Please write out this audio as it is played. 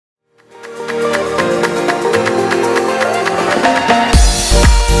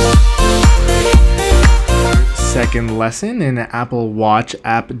second lesson in Apple Watch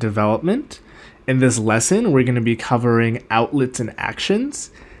app development. In this lesson, we're going to be covering outlets and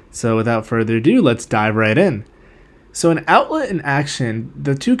actions. So without further ado, let's dive right in. So an outlet and action,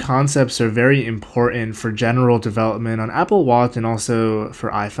 the two concepts are very important for general development on Apple Watch and also for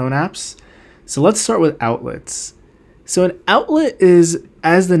iPhone apps. So let's start with outlets. So an outlet is,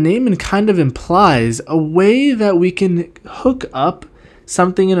 as the name kind of implies, a way that we can hook up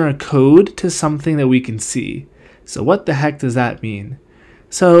something in our code to something that we can see. So what the heck does that mean?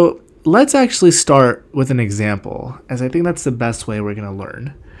 So let's actually start with an example, as I think that's the best way we're going to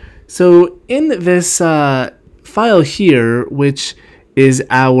learn. So in this file here, which is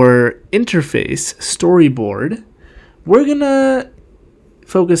our interface storyboard, we're going to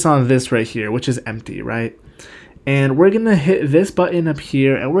focus on this right here, which is empty, right? And we're going to hit this button up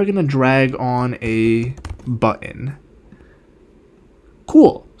here, and we're going to drag on a button.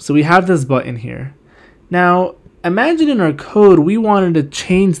 Cool. So we have this button here. Now, imagine in our code, we wanted to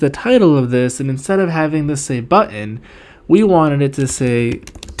change the title of this, and instead of having this say button, we wanted it to say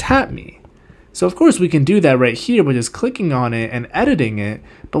tap me. So of course we can do that right here by just clicking on it and editing it.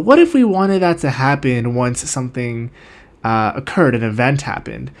 But what if we wanted that to happen once something occurred, an event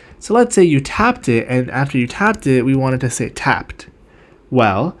happened? So let's say you tapped it, and after you tapped it, we wanted to say tapped.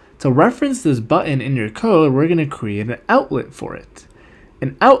 Well, to reference this button in your code, we're going to create an outlet for it.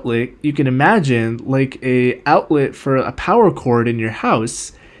 An outlet, you can imagine like a outlet for a power cord in your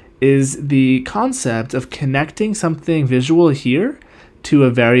house, is the concept of connecting something visual here to a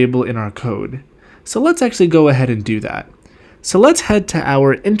variable in our code. So let's actually go ahead and do that. So let's head to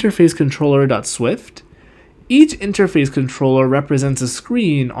our interface controller.swift. Each interface controller represents a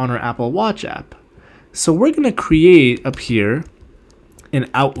screen on our Apple Watch app. So we're going to create up here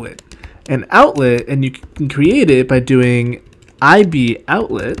an outlet. An outlet, and you can create it by doing IB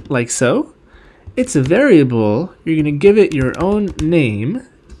outlet, like so. It's a variable. You're going to give it your own name,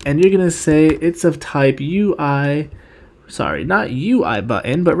 and you're going to say it's of type UI, sorry, not UI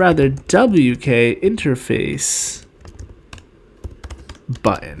button, but rather WK interface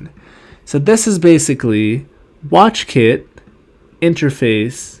button. So this is basically WatchKit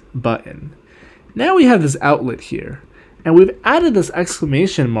interface button. Now we have this outlet here, and we've added this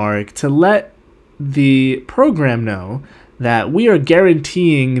exclamation mark to let the program know that we are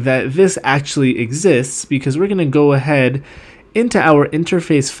guaranteeing that this actually exists, because we're going to go ahead into our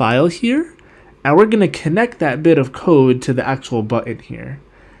interface file here, and we're going to connect that bit of code to the actual button here.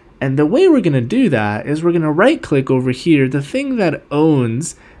 And the way we're going to do that is we're going to right click over here, the thing that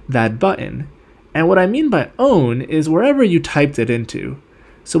owns that button. And what I mean by own is wherever you typed it into.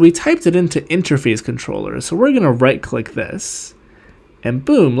 So we typed it into interface controller, so we're going to right click this, and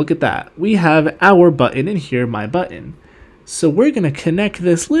boom, look at that. We have our button in here, my button. So we're going to connect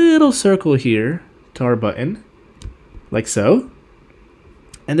this little circle here to our button, like so,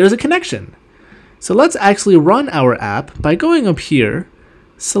 and there's a connection. So let's actually run our app by going up here,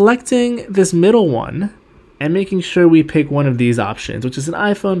 selecting this middle one, and making sure we pick one of these options, which is an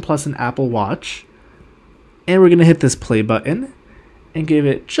iPhone plus an Apple Watch. And we're going to hit this play button and give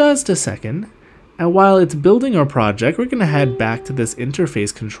it just a second. And while it's building our project, we're going to head back to this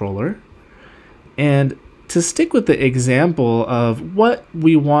interface controller. And to stick with the example of what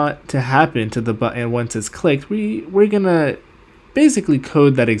we want to happen to the button once it's clicked, we're going to basically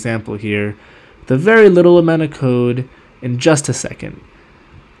code that example here, the very little amount of code, in just a second.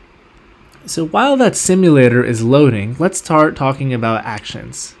 So while that simulator is loading, let's start talking about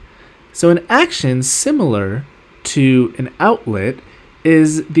actions. So an action, similar to an outlet,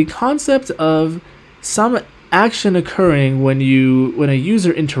 is the concept of some action occurring when a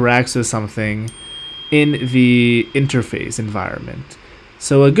user interacts with something in the interface environment.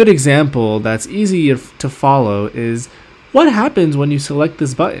 So a good example that's easy to follow is what happens when you select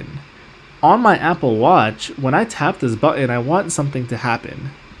this button. On my Apple Watch, when I tap this button, I want something to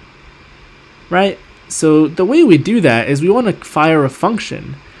happen, right? So the way we do that is we want to fire a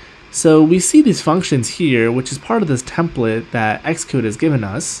function. So we see these functions here, which is part of this template that Xcode has given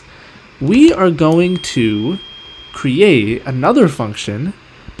us. We are going to create another function,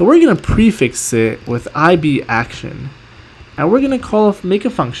 but we're going to prefix it with IB action. And we're going to make a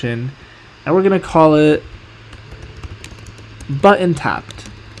function, and we're going to call it button tapped.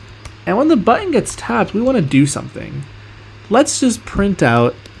 And when the button gets tapped, we want to do something. Let's just print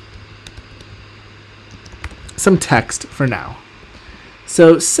out some text for now.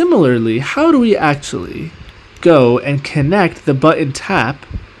 So similarly, how do we actually go and connect the button tap,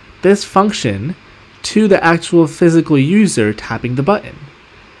 this function, to the actual physical user tapping the button?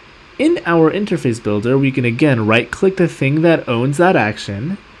 In our interface builder, we can again right click the thing that owns that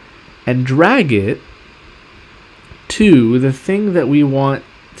action and drag it to the thing that we want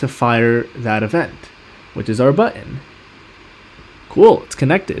to fire that event, which is our button. Cool, it's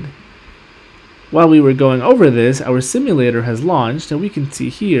connected. While we were going over this, our simulator has launched, and we can see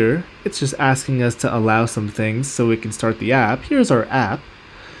here, it's just asking us to allow some things so we can start the app. Here's our app,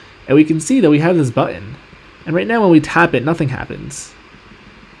 and we can see that we have this button. And right now when we tap it, nothing happens.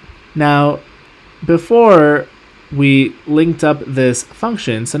 Now, before we linked up this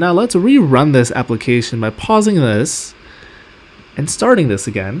function, so now let's rerun this application by pausing this and starting this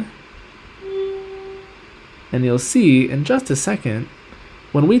again. And you'll see in just a second,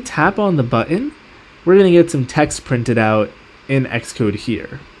 when we tap on the button, we're going to get some text printed out in Xcode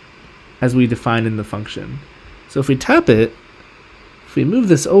here, as we defined in the function. So if we tap it, if we move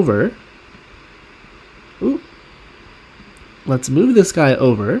this over, let's move this guy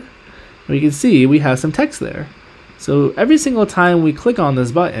over, and we can see we have some text there. So every single time we click on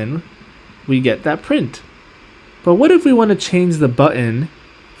this button, we get that print. But what if we want to change the button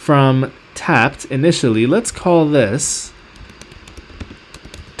from tapped initially? Let's call this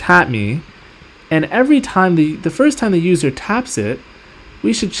tap me. And every time the first time the user taps it,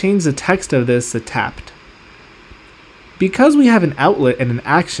 we should change the text of this to tapped. Because we have an outlet and an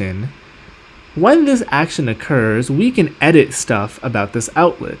action, when this action occurs, we can edit stuff about this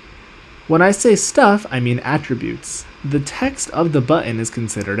outlet. When I say stuff, I mean attributes. The text of the button is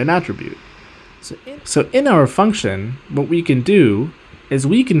considered an attribute. So in our function, what we can do is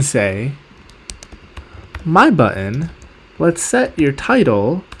we can say, my button, let's set your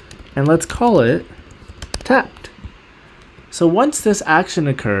title, and let's call it tapped. So once this action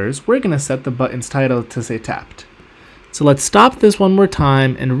occurs, we're going to set the button's title to say tapped. So let's stop this one more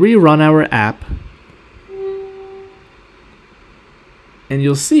time and rerun our app. And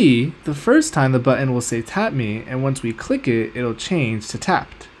you'll see the first time the button will say tap me, and once we click it, it'll change to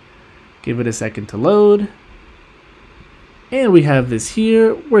tapped. Give it a second to load. And we have this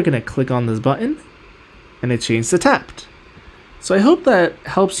here. We're going to click on this button, and it changed to tapped. So I hope that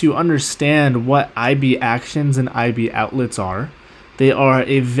helps you understand what IB actions and IB outlets are. They are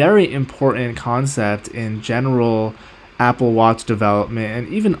a very important concept in general Apple Watch development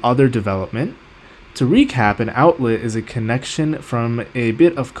and even other development. To recap, an outlet is a connection from a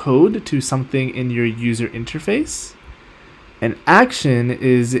bit of code to something in your user interface. An action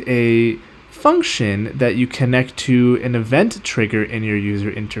is a function that you connect to an event trigger in your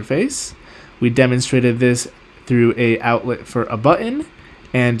user interface. We demonstrated this through a outlet for a button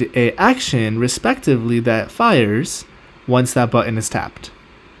and a action respectively that fires once that button is tapped.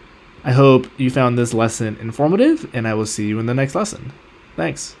 I hope you found this lesson informative, and I will see you in the next lesson.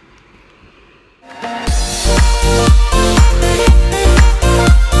 Thanks.